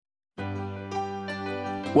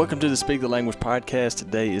Welcome to the Speak the Language podcast.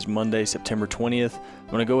 Today is Monday, September 20th. I'm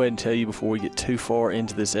going to go ahead and tell you before we get too far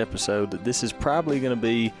into this episode that this is probably going to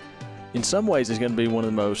be, in some ways, it's going to be one of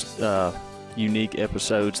the most unique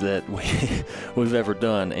episodes that we've ever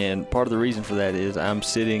done. And part of the reason for that is I'm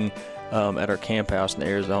sitting at our camp house in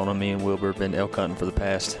Arizona. Me and Wilbur have been elk hunting for the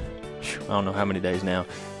past, I don't know how many days now.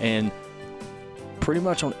 And pretty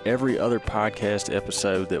much on every other podcast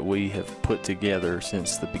episode that we have put together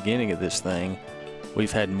since the beginning of this thing,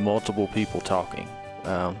 we've had multiple people talking.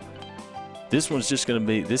 This one's just going to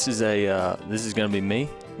be, this is going to be me,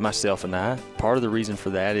 myself, and I. Part of the reason for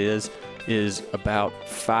that is about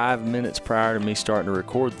 5 minutes prior to me starting to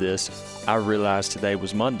record this, I realized today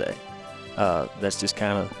was Monday. That's just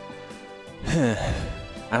kind of,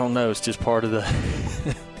 I don't know, it's just part of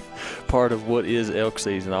the, part of what is elk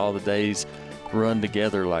season. All the days run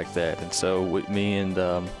together like that. And so with me and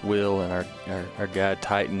Will and our guide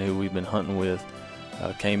Titan, who we've been hunting with,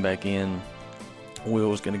 came back in. Will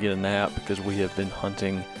was going to get a nap because we have been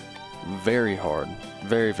hunting very hard,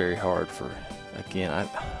 very, very hard for, again, I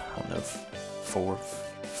don't know, 4 or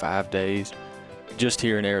 5 days just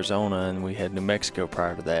here in Arizona, and we had New Mexico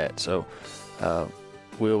prior to that. So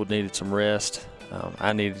Will needed some rest.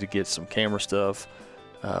 I needed to get some camera stuff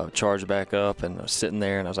charged back up, and I was sitting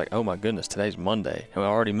there and I was like, oh my goodness, today's Monday. And I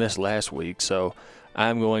already missed last week, so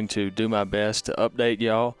I'm going to do my best to update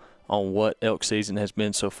y'all on what elk season has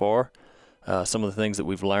been so far, some of the things that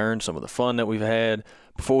we've learned, some of the fun that we've had.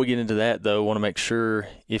 Before we get into that, though, I want to make sure,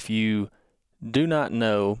 if you do not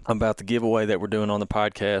know about the giveaway that we're doing on the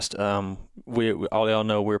podcast, all y'all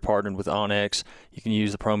know we're partnered with onX. You can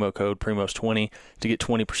use the promo code Primos20 to get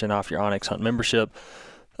 20% off your onX Hunt membership.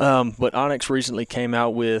 But onX recently came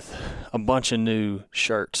out with a bunch of new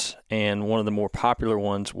shirts, and one of the more popular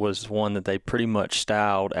ones was one that they pretty much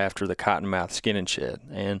styled after the Cottonmouth Skin and Shed.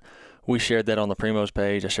 And we shared that on the Primos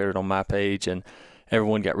page. I shared it on my page, and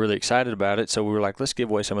everyone got really excited about it. So we were like, let's give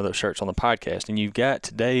away some of those shirts on the podcast. And you've got,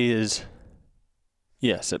 today is,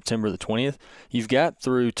 September the 20th. You've got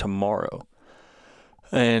through tomorrow.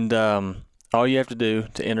 And all you have to do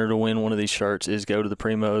to enter to win one of these shirts is go to the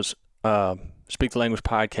Primos Speak the Language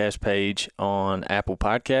podcast page on Apple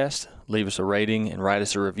Podcast, leave us a rating and write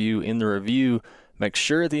us a review. In the review, make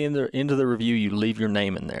sure at the end of the review you leave your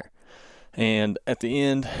name in there. And at the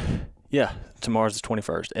end, tomorrow's the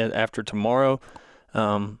 21st. And after tomorrow,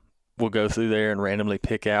 we'll go through there and randomly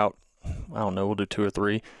pick out, I don't know, we'll do 2 or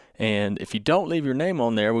 3. And if you don't leave your name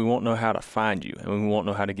on there, we won't know how to find you, and we won't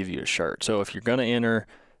know how to give you a shirt. So if you're going to enter,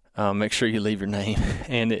 make sure you leave your name,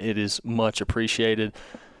 and it is much appreciated.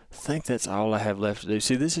 I think that's all I have left to do.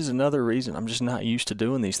 See, this is another reason I'm just not used to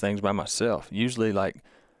doing these things by myself. Usually, like,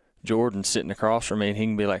 Jordan's sitting across from me, and he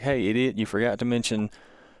can be like, hey, idiot, you forgot to mention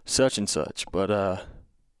such and such. But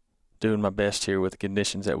doing my best here with the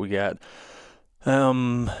conditions that we got.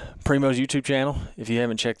 Primo's YouTube channel, if you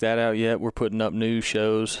haven't checked that out yet, we're putting up new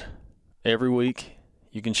shows every week.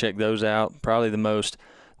 You can check those out. Probably the most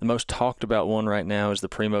talked about one right now is the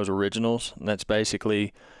Primos Originals, and that's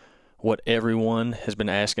basically what everyone has been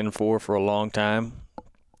asking for a long time.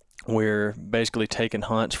 We're basically taking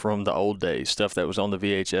hunts from the old days, stuff that was on the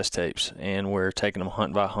VHS tapes, and we're taking them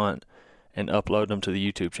hunt by hunt and uploading them to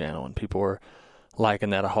the YouTube channel, and people are liking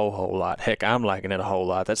that a whole lot. Heck, I'm liking it a whole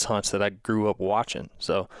lot. That's hunts that I grew up watching.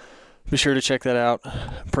 So be sure to check that out.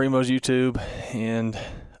 Primo's YouTube, and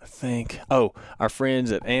I think, our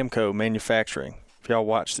friends at Amco Manufacturing. If y'all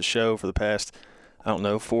watched the show for the past,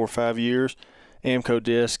 4 or 5 years, Amco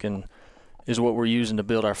disc and is what we're using to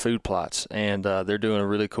build our food plots, and they're doing a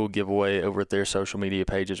really cool giveaway over at their social media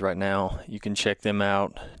pages right now. You can check them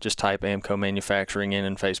out. Just type Amco Manufacturing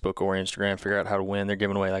in Facebook or Instagram, figure out how to win. They're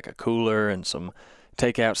giving away like a cooler and some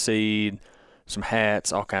takeout seed, some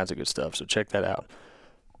hats, all kinds of good stuff, so check that out.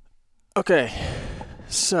 Okay,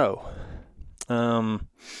 so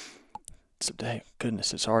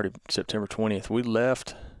goodness, it's already September 20th. We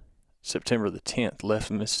left September the 10th, left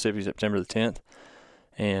Mississippi September the 10th,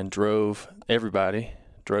 and drove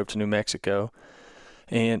to New Mexico.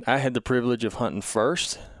 And I had the privilege of hunting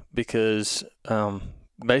first because,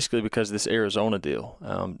 basically because of this Arizona deal.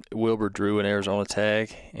 Wilbur drew an Arizona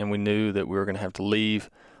tag, and we knew that we were going to have to leave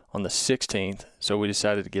on the 16th, so we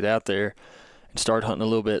decided to get out there and start hunting a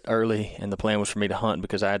little bit early, and the plan was for me to hunt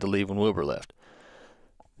because I had to leave when Wilbur left.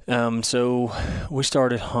 So we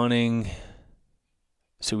started hunting.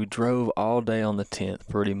 So we drove all day on the 10th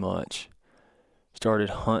pretty much. Started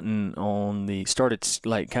hunting started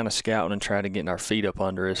like kind of scouting and trying to get our feet up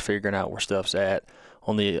under us, figuring out where stuff's at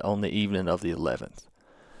on the evening of the 11th.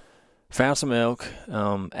 Found some elk.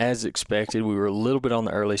 As expected, we were a little bit on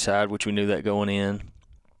the early side, which we knew that going in.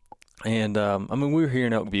 And, I mean, we were here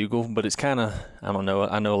in Elk Bugle, but it's kind of, I don't know.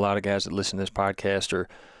 I know a lot of guys that listen to this podcast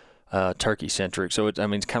are turkey-centric. So, it's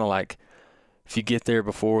kind of like if you get there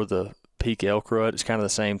before the peak elk rut, it's kind of the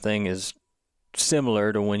same thing as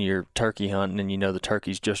similar to when you're turkey hunting and the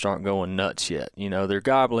turkeys just aren't going nuts yet. They're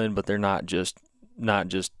gobbling, but they're not just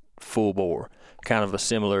full bore. Kind of a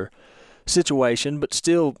similar situation, but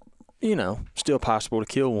still, still possible to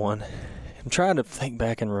kill one. I'm trying to think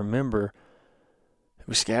back and remember.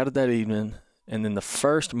 We scouted that evening, and then the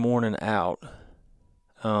first morning out,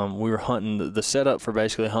 we were hunting. The setup for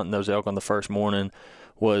basically hunting those elk on the first morning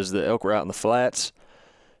was the elk were out in the flats,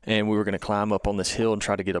 and we were going to climb up on this hill and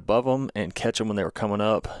try to get above them and catch them when they were coming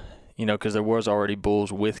up, because there was already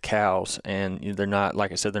bulls with cows, and they're not,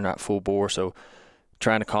 like I said, they're not full bore, so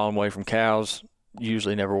trying to call them away from cows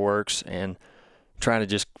usually never works, and trying to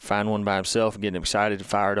just find one by himself and getting excited and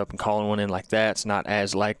fired up and calling one in like that's not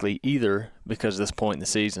as likely either because of this point in the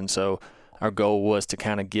season. So our goal was to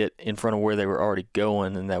kind of get in front of where they were already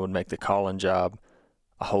going, and that would make the calling job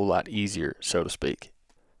a whole lot easier, so to speak.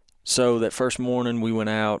 So that first morning we went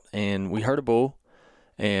out and we heard a bull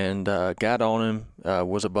and got on him,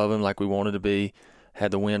 was above him like we wanted to be,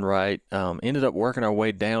 had the wind right, ended up working our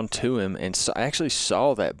way down to him and actually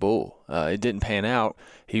saw that bull. It didn't pan out.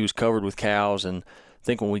 He was covered with cows, and I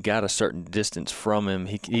think when we got a certain distance from him,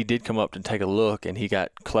 he did come up to take a look, and he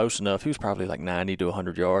got close enough. He was probably like 90 to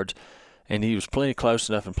 100 yards, and he was plenty close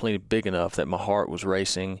enough and plenty big enough that my heart was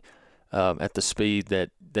racing at the speed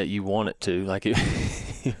that you want it to. Like it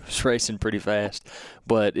was racing pretty fast,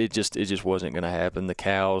 but it just wasn't going to happen. The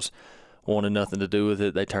cows wanted nothing to do with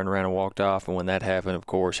it. They turned around and walked off, and when that happened, of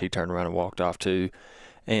course, he turned around and walked off too.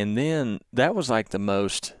 And then that was like the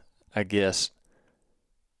most, I guess,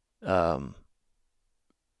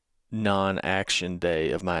 non-action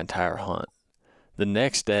day of my entire hunt. The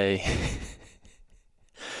next day,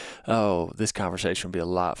 this conversation would be a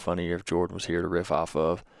lot funnier if Jordan was here to riff off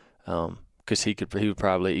of, because he would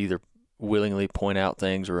probably either willingly point out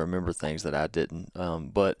things or remember things that I didn't.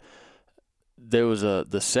 But there was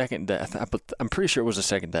the second day. I'm pretty sure it was the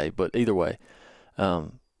second day, but either way,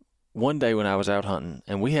 one day when I was out hunting,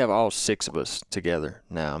 and we have all 6 of us together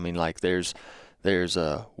now. I mean, like there's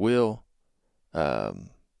Will,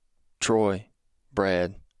 Troy,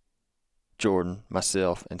 Brad, Jordan,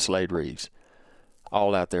 myself, and Slade Reeves,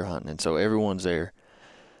 all out there hunting, and so everyone's there.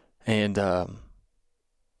 And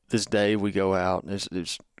this day we go out,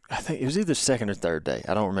 and I think it was either the second or third day.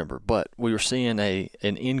 I don't remember, but we were seeing an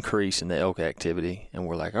increase in the elk activity, and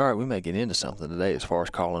we're like, all right, we may get into something today as far as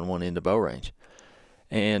calling one into bow range.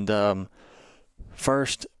 And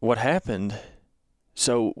first, what happened?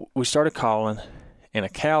 So we started calling, and a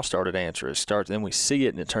cow started answering. Then we see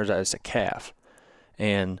it, and it turns out it's a calf.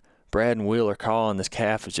 And Brad and Will are calling. This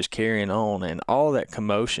calf is just carrying on, and all that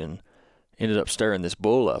commotion ended up stirring this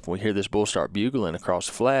bull up. We hear this bull start bugling across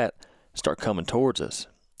the flat, start coming towards us.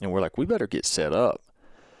 And we're like, we better get set up.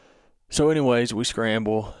 So anyways, we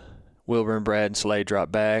scramble. Wilbur and Brad and Slade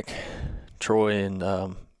drop back. Troy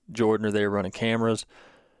and Jordan are there running cameras.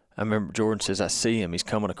 I remember Jordan says, I see him. He's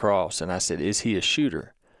coming across. And I said, is he a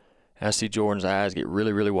shooter? And I see Jordan's eyes get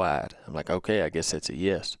really, really wide. I'm like, okay, I guess that's a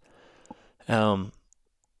yes. And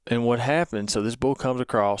what happened, so this bull comes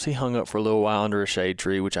across. He hung up for a little while under a shade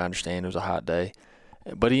tree, which I understand it was a hot day.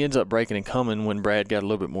 But he ends up breaking and coming when Brad got a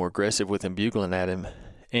little bit more aggressive with him bugling at him.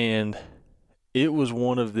 And it was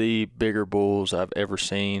one of the bigger bulls I've ever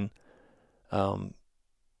seen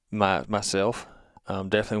myself.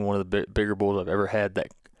 Definitely one of the bigger bulls I've ever had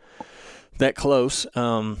that close.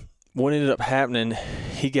 What ended up happening,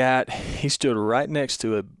 he stood right next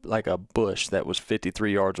to a bush that was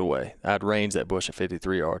 53 yards away. I'd ranged that bush at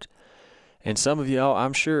 53 yards. And some of y'all,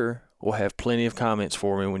 I'm sure, will have plenty of comments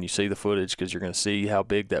for me when you see the footage, because you're going to see how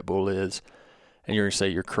big that bull is. And you're going to say,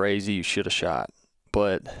 you're crazy, you should have shot.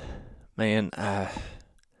 But, man, I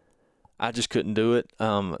just couldn't do it.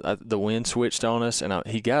 The wind switched on us, and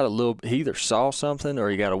he either saw something or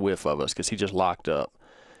he got a whiff of us, because he just locked up.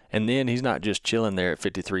 And then he's not just chilling there at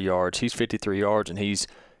 53 yards. He's 53 yards, and he's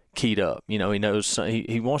keyed up. He knows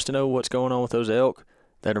he wants to know what's going on with those elk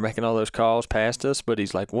that are making all those calls past us, but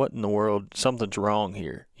he's like, what in the world? Something's wrong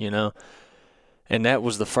here, And that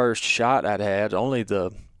was the first shot I'd had, only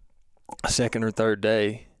the second or third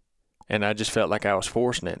day, and I just felt like I was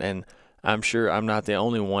forcing it. And I'm sure I'm not the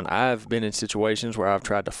only one. I've been in situations where I've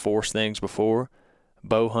tried to force things before,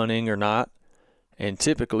 bow hunting or not, and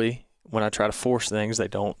typically when I try to force things, they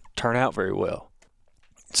don't turn out very well.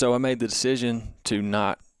 So I made the decision to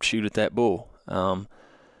not shoot at that bull.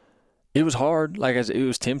 It was hard. Like I said, it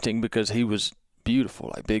was tempting because he was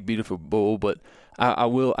beautiful, like big, beautiful bull, but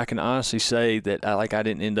I can honestly say that I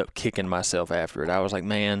didn't end up kicking myself after it. I was like,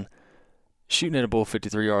 man, shooting at a bull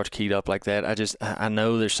 53 yards keyed up like that, I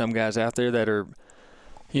know there's some guys out there that are,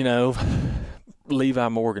 Levi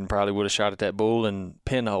Morgan probably would have shot at that bull and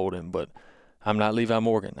pinholed him, but I'm not Levi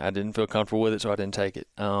Morgan. I didn't feel comfortable with it, so I didn't take it.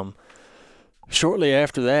 Shortly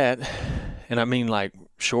after that, and I mean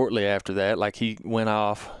shortly after that, he went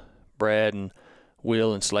off, Brad and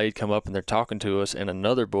Will and Slade come up and they're talking to us, and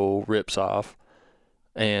another bull rips off,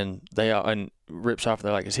 and rips off. And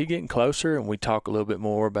they're like, "Is he getting closer?" And we talk a little bit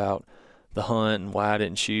more about the hunt and why I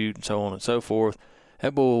didn't shoot and so on and so forth.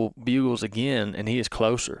 That bull bugles again, and he is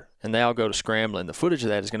closer, and they all go to scrambling. The footage of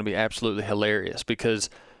that is going to be absolutely hilarious because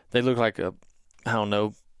they look like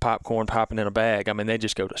popcorn popping in a bag. I mean, they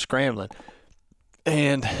just go to scrambling.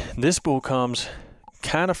 And this bull comes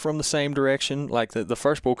kind of from the same direction. Like the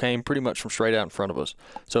first bull came pretty much from straight out in front of us.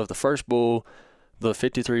 So if the first bull, the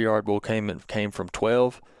 53-yard bull came from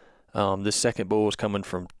 12, this second bull was coming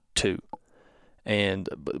from 2.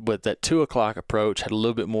 But that 2 o'clock approach had a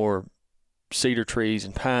little bit more cedar trees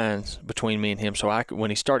and pines between me and him. So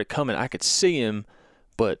when he started coming, I could see him,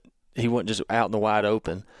 but he wasn't just out in the wide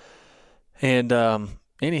open. And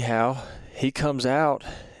anyhow, he comes out,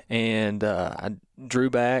 and I drew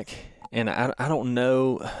back, and I don't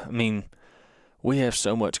know. I mean, we have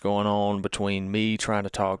so much going on between me trying to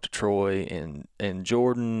talk to Troy and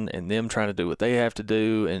Jordan and them trying to do what they have to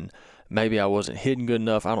do, and maybe I wasn't hidden good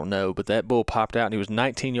enough. I don't know. But that bull popped out, and he was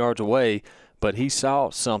 19 yards away, but he saw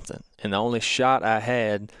something, and the only shot I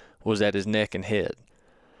had was at his neck and head.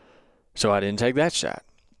 So I didn't take that shot.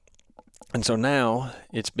 And so now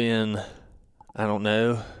it's been, I don't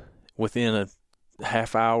know, within a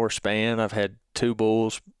half-hour span, I've had 2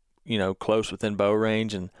 bulls, close within bow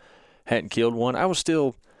range and hadn't killed one. I was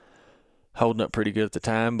still holding up pretty good at the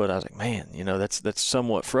time, but I was like, man, that's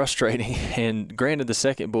somewhat frustrating. And granted, the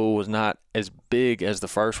second bull was not as big as the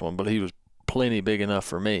first one, but he was plenty big enough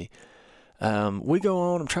for me. We go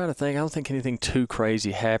on. I'm trying to think. I don't think anything too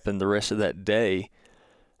crazy happened the rest of that day.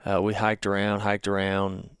 We hiked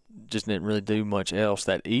around, just didn't really do much else.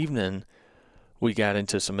 That evening, we got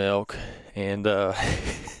into some elk, and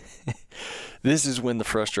this is when the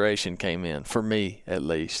frustration came in, for me at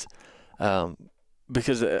least.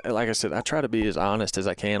 Because, like I said, I try to be as honest as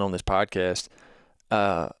I can on this podcast.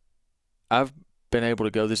 I've been able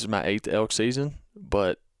to go, this is my 8th elk season,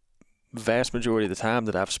 but vast majority of the time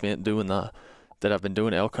that I've spent that I've been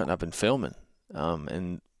doing elk hunting, I've been filming.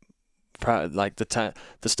 And probably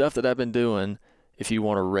the stuff that I've been doing, if you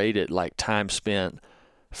want to rate it like time spent,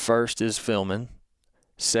 first is filming,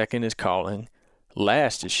 second is calling,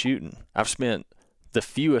 last is shooting. I've spent the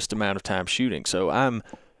fewest amount of time shooting, so I'm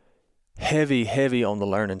heavy on the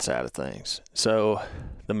learning side of things. So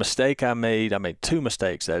the mistake I made 2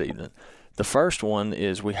 mistakes that evening. The first one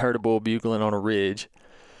is we heard a bull bugling on a ridge,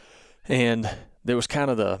 and there was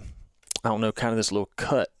kind of this little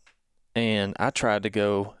cut, and I tried to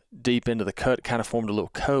go deep into the cut. It kind of formed a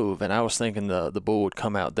little cove, and I was thinking the bull would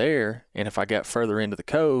come out there, and if I got further into the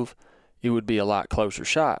cove, it would be a lot closer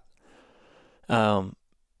shot.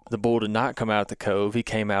 The bull did not come out at the cove. He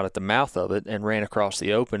came out at the mouth of it and ran across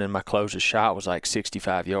the open, and my closest shot was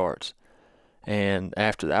 65 yards. And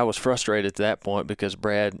after that, I was frustrated at that point because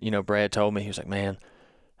Brad told me, he was like, man,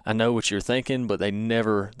 I know what you're thinking, but they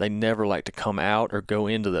never like to come out or go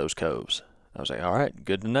into those coves. I was like, all right,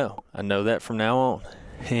 good to know. I know that from now on.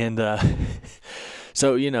 And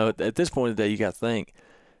so, at this point of the day, you got to think.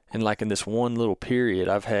 And in this one little period,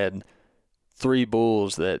 I've had 3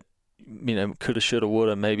 bulls that, coulda, shoulda,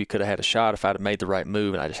 woulda, maybe could have had a shot if I'd have made the right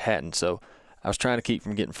move, and I just hadn't. So I was trying to keep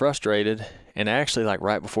from getting frustrated. And actually,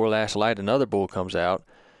 right before last light, another bull comes out.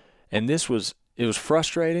 And it was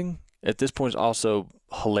frustrating. At this point, it's also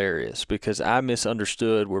hilarious because I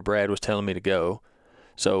misunderstood where Brad was telling me to go.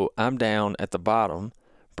 So I'm down at the bottom.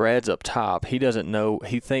 Brad's up top. He doesn't know.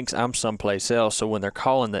 He thinks I'm someplace else. So when they're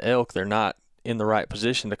calling the elk, they're not in the right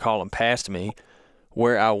position to call them past me.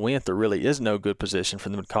 Where I went, there really is no good position for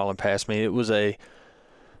them to call them past me. It was it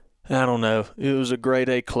was a grade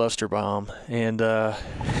A cluster bomb. And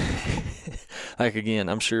again,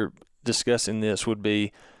 I'm sure discussing this would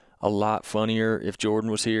be a lot funnier if Jordan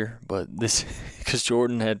was here, but because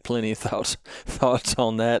Jordan had plenty of thoughts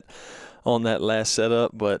on that last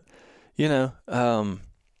setup. But it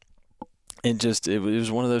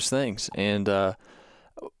was one of those things. And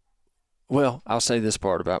well, I'll say this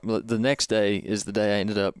part about the next day is the day I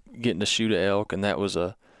ended up getting to shoot an elk, and that was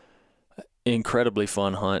a incredibly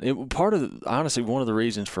fun hunt. Honestly, one of the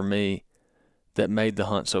reasons for me that made the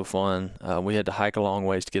hunt so fun. We had to hike a long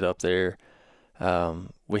ways to get up there.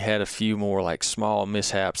 We had a few more like small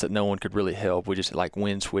mishaps that no one could really help. We just like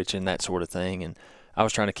wind switching, that sort of thing. And I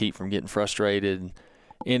was trying to keep from getting frustrated.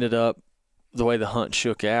 Ended up, the way the hunt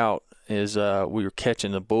shook out is we were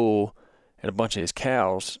catching a bull and a bunch of his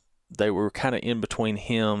cows. They were kind of in between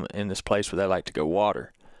him and this place where they like to go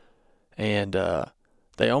water. And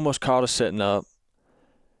they almost caught us setting up.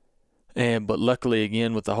 But luckily,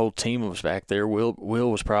 again, with the whole team of us back there, Will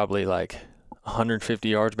was probably like 150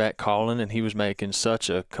 yards back calling, and he was making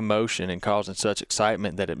such a commotion and causing such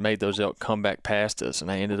excitement that it made those elk come back past us.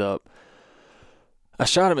 And I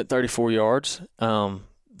shot him at 34 yards.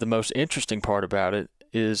 The most interesting part about it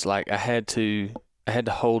is like I had to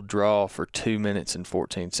hold draw for 2 minutes and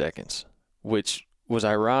 14 seconds, which was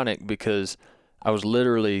ironic because I was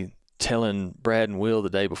literally telling Brad and Will the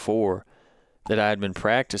day before that I had been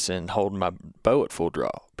practicing holding my bow at full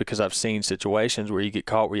draw, because I've seen situations where you get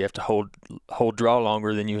caught where you have to hold draw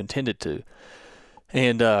longer than you intended to.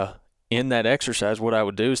 And in that exercise, what I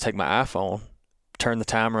would do is take my iPhone, turn the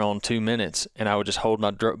timer on 2 minutes, and I would just hold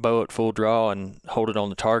my bow at full draw and hold it on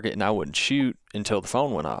the target, and I wouldn't shoot until the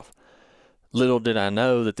phone went off. Little did I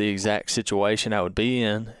know that the exact situation I would be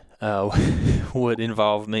in would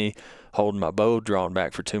involve me holding my bow drawn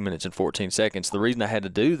back for 2 minutes and 14 seconds. The reason I had to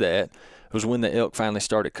do that was when the elk finally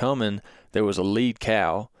started coming, there was a lead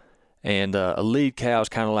cow, and a lead cow is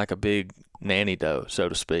kind of like a big nanny doe, so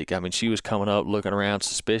to speak. I mean, she was coming up looking around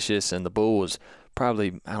suspicious, and the bull was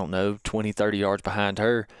probably, 20, 30 yards behind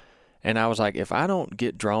her. And I was like, if I don't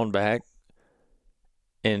get drawn back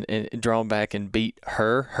and beat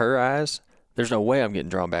her eyes, there's no way I'm getting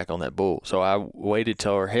drawn back on that bull. So I waited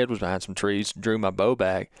till her head was behind some trees, drew my bow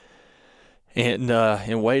back, and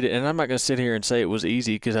waited. And I'm not going to sit here and say it was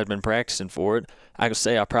easy because I'd been practicing for it. I could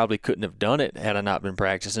say I probably couldn't have done it had I not been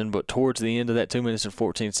practicing, but towards the end of that 2 minutes and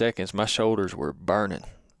 14 seconds, my shoulders were burning.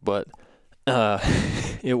 But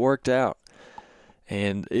it worked out.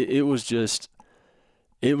 And it was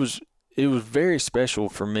very special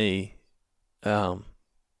for me.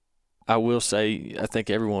 I will say, I think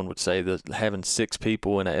everyone would say that having 6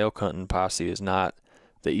 people in an elk hunting posse is not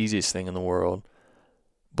the easiest thing in the world.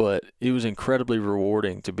 But it was incredibly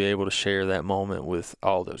rewarding to be able to share that moment with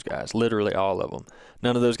all those guys, literally all of them.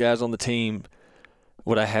 None of those guys on the team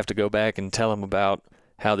would I have to go back and tell them about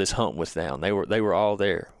how this hunt was down. They were all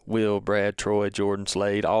there. Will, Brad, Troy, Jordan,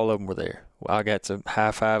 Slade, all of them were there. Well, I got to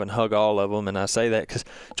high five and hug all of them, and I say that because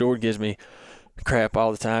Jordan gives me crap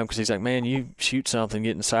all the time because he's like, man, you shoot something,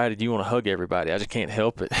 get excited, you want to hug everybody. I just can't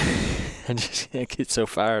help it. I just get so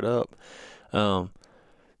fired up.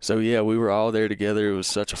 So, yeah, we were all there together. It was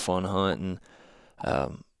such a fun hunt.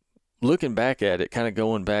 And looking back at it, kind of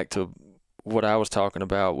going back to what I was talking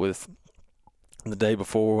about with the day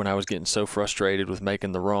before when I was getting so frustrated with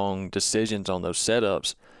making the wrong decisions on those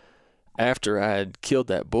setups, after I had killed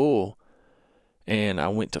that bull and I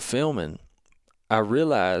went to filming, I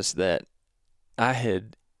realized that I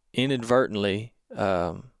had inadvertently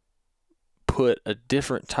put a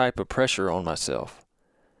different type of pressure on myself.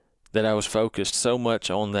 That I was focused so much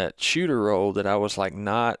on that shooter role that I was like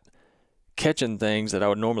not catching things that I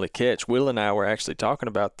would normally catch. Will and I were actually talking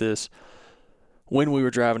about this when we were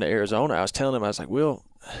driving to Arizona. I was telling him, I was like, Will,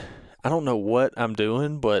 I don't know what I'm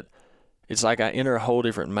doing, but it's like I enter a whole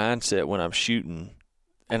different mindset when I'm shooting,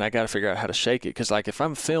 and I got to figure out how to shake it. Because like if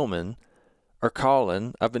I'm filming or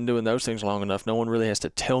calling, I've been doing those things long enough, no one really has to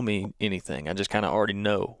tell me anything. I just kind of already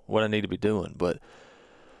know what I need to be doing. But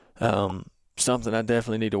something I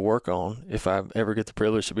definitely need to work on if I ever get the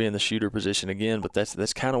privilege to be in the shooter position again. But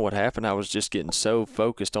that's kind of what happened. I was just getting so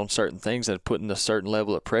focused on certain things that put in a certain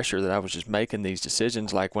level of pressure that I was just making these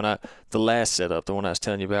decisions. Like when the last setup, the one I was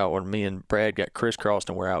telling you about, when me and Brad got crisscrossed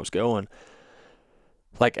and where I was going,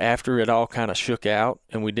 like after it all kind of shook out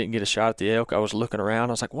and we didn't get a shot at the elk, I was looking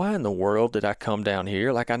around. I was like, why in the world did I come down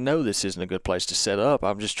here? Like, I know this isn't a good place to set up.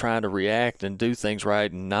 I'm just trying to react and do things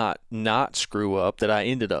right and not screw up, that I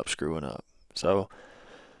ended up screwing up. So,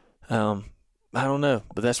 I don't know,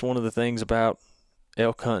 but that's one of the things about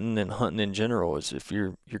elk hunting and hunting in general is if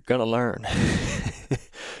you're going to learn,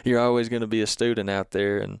 you're always going to be a student out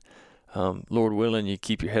there. And, Lord willing, you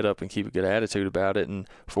keep your head up and keep a good attitude about it. And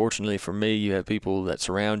fortunately for me, you have people that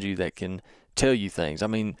surround you that can tell you things. I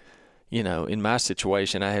mean, in my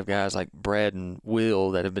situation, I have guys like Brad and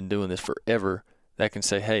Will that have been doing this forever that can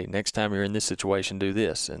say, hey, next time you're in this situation, do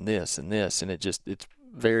this and this and this. And it's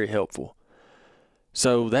very helpful.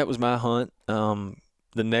 So that was my hunt. The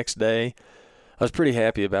next day, I was pretty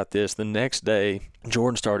happy about this. The next day,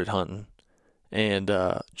 Jordan started hunting, and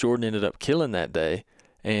Jordan ended up killing that day.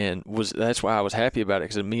 And that's why I was happy about it,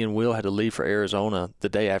 because me and Will had to leave for Arizona the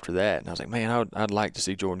day after that. And I was like, man, I'd like to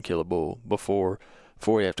see Jordan kill a bull before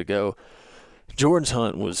we have to go. Jordan's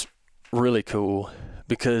hunt was really cool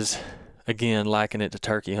because, again, liking it to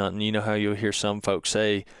turkey hunting, you know how you'll hear some folks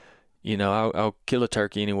say, I'll kill a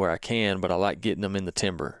turkey anywhere I can, but I like getting them in the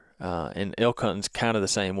timber. And elk hunting's kind of the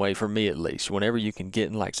same way, for me at least. Whenever you can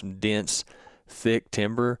get in like some dense, thick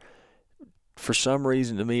timber, for some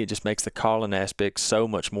reason to me it just makes the calling aspect so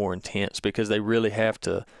much more intense, because they really have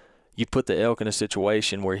to, you put the elk in a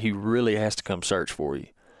situation where he really has to come search for you.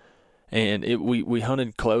 And we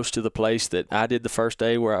hunted close to the place that I did the first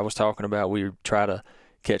day where I was talking about. We try to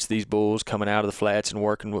catch these bulls coming out of the flats and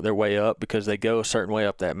working their way up, because they go a certain way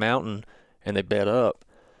up that mountain and they bed up.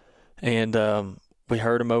 And we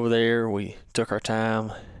heard them over there. We took our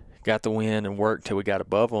time, got the wind, and worked till we got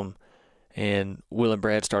above them. And Will and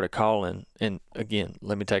Brad started calling. And again,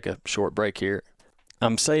 let me take a short break here.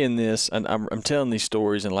 I'm saying this, and I'm telling these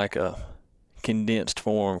stories in like a condensed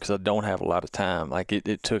form because I don't have a lot of time. Like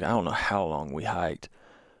it took, I don't know how long we hiked,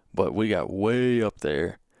 but we got way up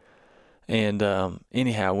there. And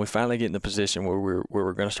anyhow, we finally get in the position where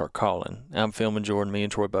we're going to start calling. I'm filming Jordan, me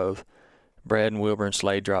and Troy both. Brad and Wilbur and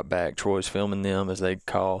Slade drop back. Troy's filming them as they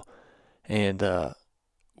call. And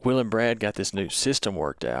Will and Brad got this new system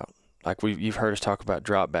worked out. Like you've heard us talk about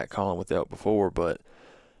drop back calling with elk before, but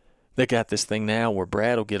they got this thing now where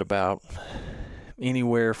Brad will get about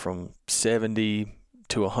anywhere from 70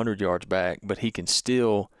 to 100 yards back, but he can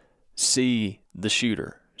still see the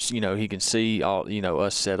shooter. He can see all,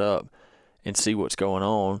 us set up and see what's going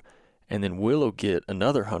on. And then Will will get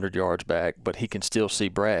another 100 yards back, but he can still see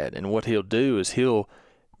Brad. And what he'll do is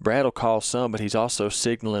Brad will call some, but he's also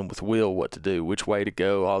signaling with Will what to do, which way to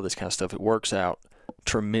go, all this kind of stuff. It works out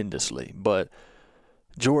tremendously. But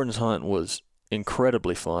Jordan's hunt was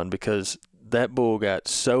incredibly fun because that bull got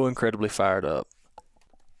so incredibly fired up.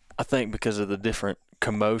 I think because of the different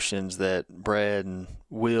commotions that Brad and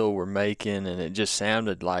Will were making, and it just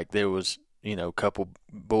sounded like there was, a couple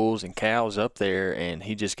bulls and cows up there, and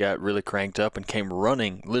he just got really cranked up and came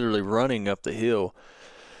literally running up the hill.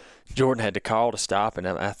 Jordan had to call to stop, and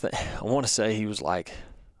I want to say he was like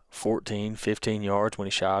 14, 15 yards when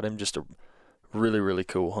he shot him. Just a really, really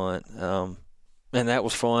cool hunt. And that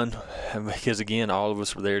was fun because, again, all of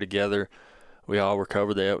us were there together. We all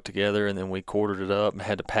recovered the elk together, and then we quartered it up and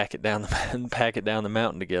had to pack it down the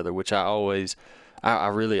mountain together, which I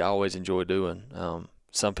really always enjoy doing.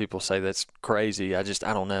 Some people say that's crazy. I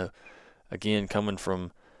don't know. Again, coming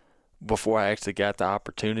from before I actually got the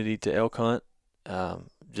opportunity to elk hunt,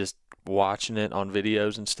 just watching it on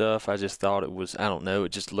videos and stuff, I just thought it was, I don't know,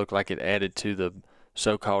 it just looked like it added to the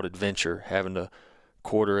so-called adventure, having to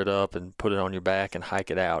quarter it up and put it on your back and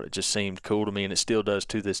hike it out. It just seemed cool to me, and it still does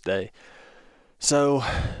to this day. So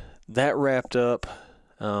that wrapped up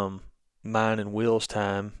mine and Will's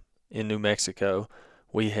time in New Mexico.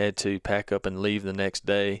 We had to pack up and leave the next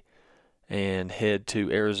day and head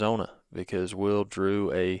to Arizona because Will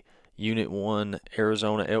drew a Unit 1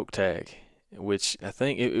 Arizona elk tag, which I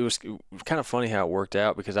think it was kind of funny how it worked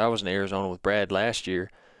out because I was in Arizona with Brad last year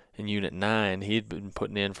in Unit 9. He had been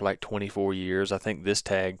putting in for like 24 years. I think this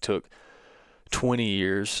tag took 20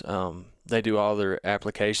 years. They do all their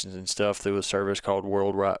applications and stuff through a service called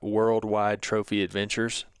Worldwide Trophy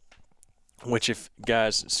Adventures, which, if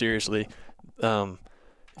guys, seriously,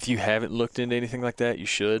 if you haven't looked into anything like that, you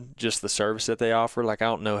should. Just the service that they offer. Like, I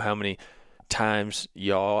don't know how many times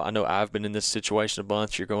I know I've been in this situation a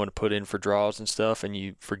bunch. You're going to put in for draws and stuff, and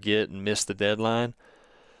you forget and miss the deadline.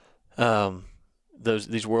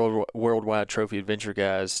 These worldwide trophy adventure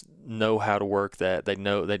guys know how to work that. They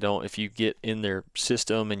don't. If you get in their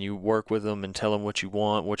system and you work with them and tell them what you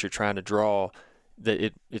want, what you're trying to draw,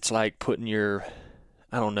 that it's like putting your,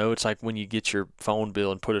 I don't know, it's like when you get your phone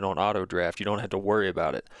bill and put it on auto draft. You don't have to worry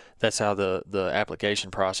about it. That's how the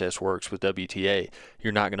application process works with WTA.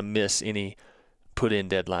 You're not going to miss any put-in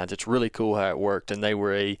deadlines. It's really cool how it worked, and they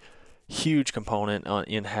were a huge component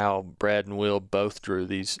in how Brad and Will both drew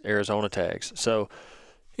these Arizona tags. So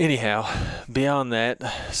anyhow, beyond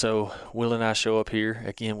that, so Will and I show up here.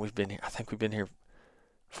 Again, I think we've been here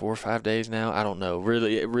 4 or 5 days now. I don't know.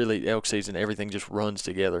 Really elk season, everything just runs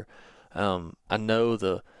together. I know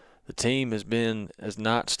the team has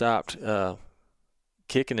not stopped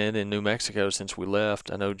kicking it in New Mexico since we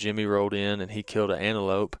left. I know Jimmy rolled in and he killed an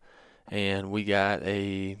antelope, and we got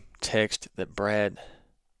a text that Brad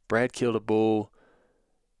killed a bull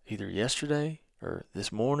either yesterday or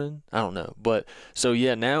this morning. I don't know. But so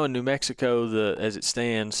yeah, now in New Mexico, as it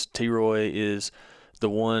stands, T-Roy is the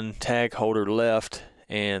one tag holder left,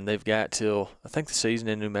 and they've got till, I think the season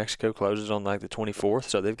in New Mexico closes on like the 24th,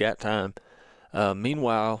 so they've got time.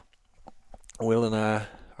 Meanwhile, Will and I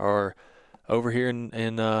are over here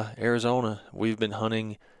in Arizona. We've been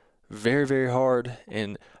hunting very, very hard,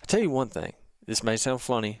 and I tell you one thing, this may sound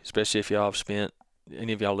funny, especially if y'all have spent,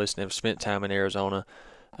 any of y'all listening have spent time in Arizona.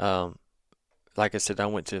 Like I said, I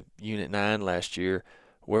went to Unit 9 last year.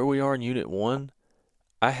 Where we are in Unit 1,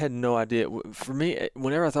 I had no idea. For me,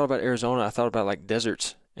 whenever I thought about Arizona, I thought about like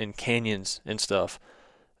deserts and canyons and stuff.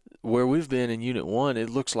 Where we've been in Unit 1, it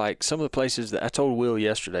looks like some of the places that I told Will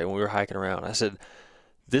yesterday when we were hiking around. I said,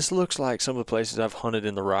 this looks like some of the places I've hunted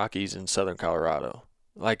in the Rockies in southern Colorado.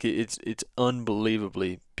 Like it's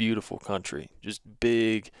unbelievably beautiful country. Just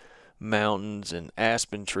big mountains and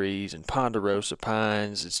aspen trees and ponderosa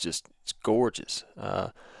pines. It's gorgeous.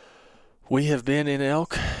 We have been in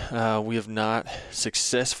elk. We have not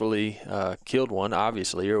successfully killed one,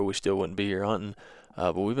 obviously, or we still wouldn't be here hunting.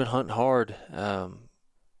 But we've been hunting hard.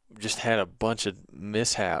 Just had a bunch of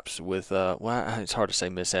mishaps with, it's hard to say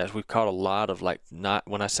mishaps. We've caught a lot of, like, not,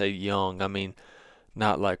 when I say young, I mean,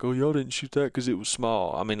 not like, oh, y'all didn't shoot that because it was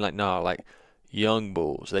small. I mean, like, no, like young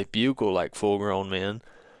bulls. They bugle like full-grown men.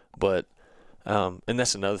 But, and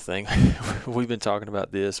that's another thing. We've been talking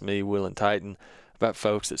about this, me, Will, and Titan, about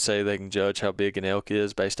folks that say they can judge how big an elk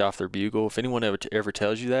is based off their bugle. If anyone ever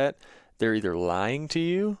tells you that, they're either lying to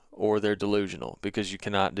you or they're delusional, because you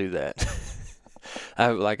cannot do that.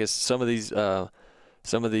 Some of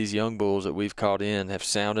these young bulls that we've caught in have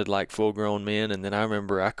sounded like full-grown men. And then I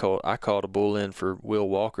remember I called a bull in for Will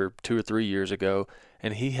Walker 2 or 3 years ago,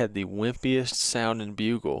 and he had the wimpiest sounding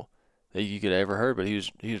bugle that you could ever heard. But he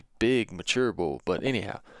was big, mature bull. But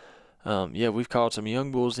anyhow, we've caught some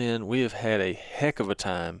young bulls in. We have had a heck of a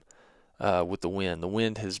time with the wind. The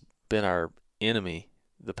wind has been our enemy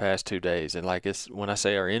the past 2 days, and when I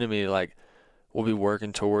say our enemy, like, we'll be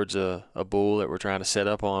working towards a bull that we're trying to set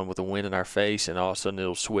up on with the wind in our face, and all of a sudden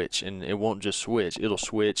it'll switch. And it won't just switch. It'll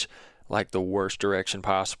switch like the worst direction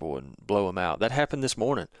possible and blow him out. That happened this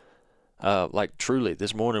morning. Truly,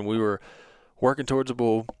 this morning we were working towards a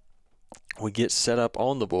bull. We get set up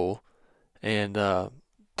on the bull, and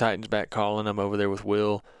Titan's back calling. I'm over there with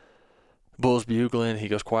Will. Bull's bugling. He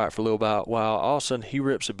goes quiet for a little while. All of a sudden he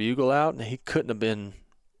rips a bugle out, and he couldn't have been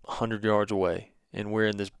 100 yards away. And we're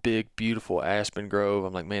in this big, beautiful aspen grove.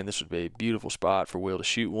 I'm like, man, this would be a beautiful spot for Will to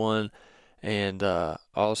shoot one. And all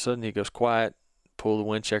of a sudden he goes quiet, pull the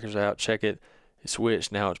wind checkers out, check it. It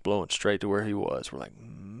switched. Now it's blowing straight to where he was. We're like,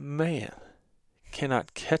 man,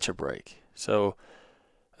 cannot catch a break. So,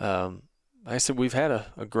 like I said, we've had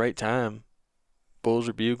a great time. Bulls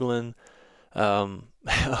are bugling.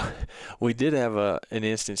 We did have an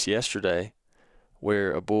instance yesterday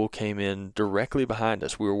where a bull came in directly behind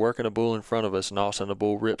us. We were working a bull in front of us, and all of a sudden a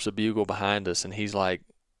bull rips a bugle behind us, and he's like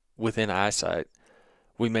within eyesight.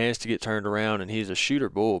 We managed to get turned around, and he's a shooter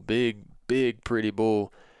bull, big, pretty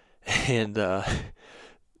bull. And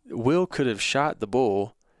Will could have shot the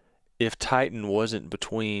bull if Titan wasn't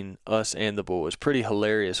between us and the bull. It's pretty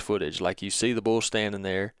hilarious footage. Like, you see the bull standing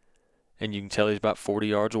there, and you can tell he's about 40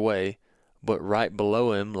 yards away, but right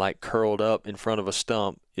below him, like curled up in front of a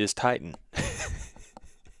stump, is Titan.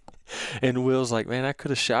 And Will's like, man, I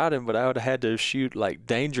could have shot him, but I would have had to shoot like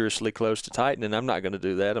dangerously close to Titan, and I'm not going to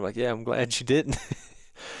do that. I'm like, yeah, I'm glad you didn't.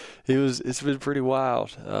 It's been pretty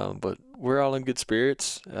wild, but we're all in good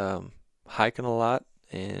spirits, hiking a lot,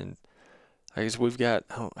 and I guess we've got,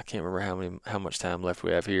 I can't remember how much time left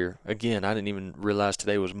we have here. Again, I didn't even realize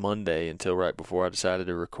today was Monday until right before I decided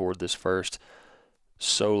to record this first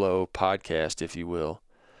solo podcast, if you will.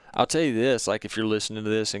 I'll tell you this, like, if you're listening to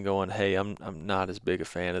this and going, hey, I'm not as big a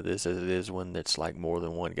fan of this as it is when it's like more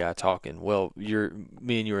than one guy talking. Well,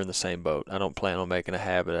 me and you are in the same boat. I don't plan on making a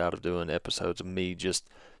habit out of doing episodes of me just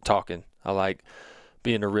talking. I like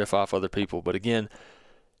being a riff off other people. But again,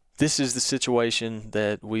 this is the situation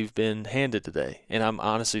that we've been handed today. And I'm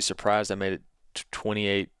honestly surprised I made it to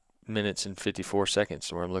 28 minutes and 54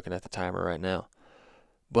 seconds, where I'm looking at the timer right now.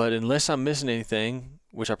 But unless I'm missing anything,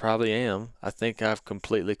 which I probably am, I think I've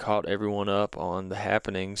completely caught everyone up on the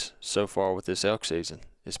happenings so far with this elk season.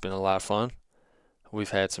 It's been a lot of fun. We've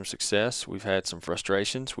had some success. We've had some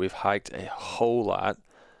frustrations. We've hiked a whole lot.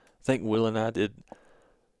 I think Will and I did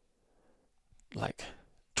like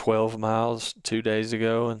 12 miles 2 days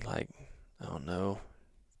ago, and like, I don't know,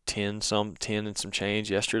 10 and some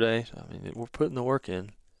change yesterday. I mean, we're putting the work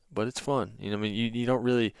in, but it's fun. You know, I mean, you don't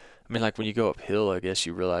really, I mean, like when you go uphill, I guess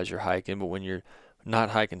you realize you're hiking, but when you're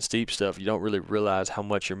not hiking steep stuff, you don't really realize how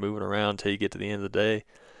much you're moving around until you get to the end of the day.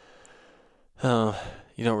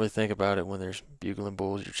 You don't really think about it when there's bugling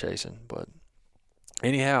bulls you're chasing. But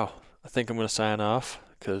anyhow, I think I'm going to sign off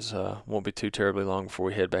because it won't be too terribly long before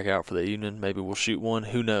we head back out for the evening. Maybe we'll shoot one.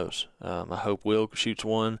 Who knows? I hope Will shoots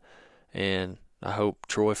one, and I hope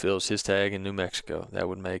Troy fills his tag in New Mexico. That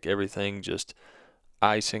would make everything just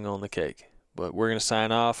icing on the cake. But we're going to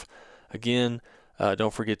sign off. Again,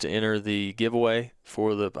 don't forget to enter the giveaway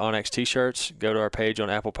for the onX t-shirts. Go to our page on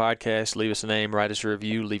Apple Podcasts, leave us a name, write us a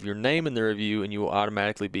review, leave your name in the review, and you will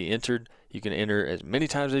automatically be entered. You can enter as many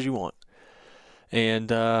times as you want. And,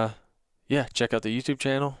 check out the YouTube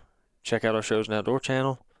channel. Check out our Shows and Outdoor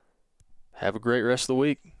channel. Have a great rest of the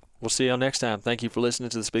week. We'll see y'all next time. Thank you for listening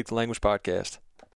to the Speak the Language podcast.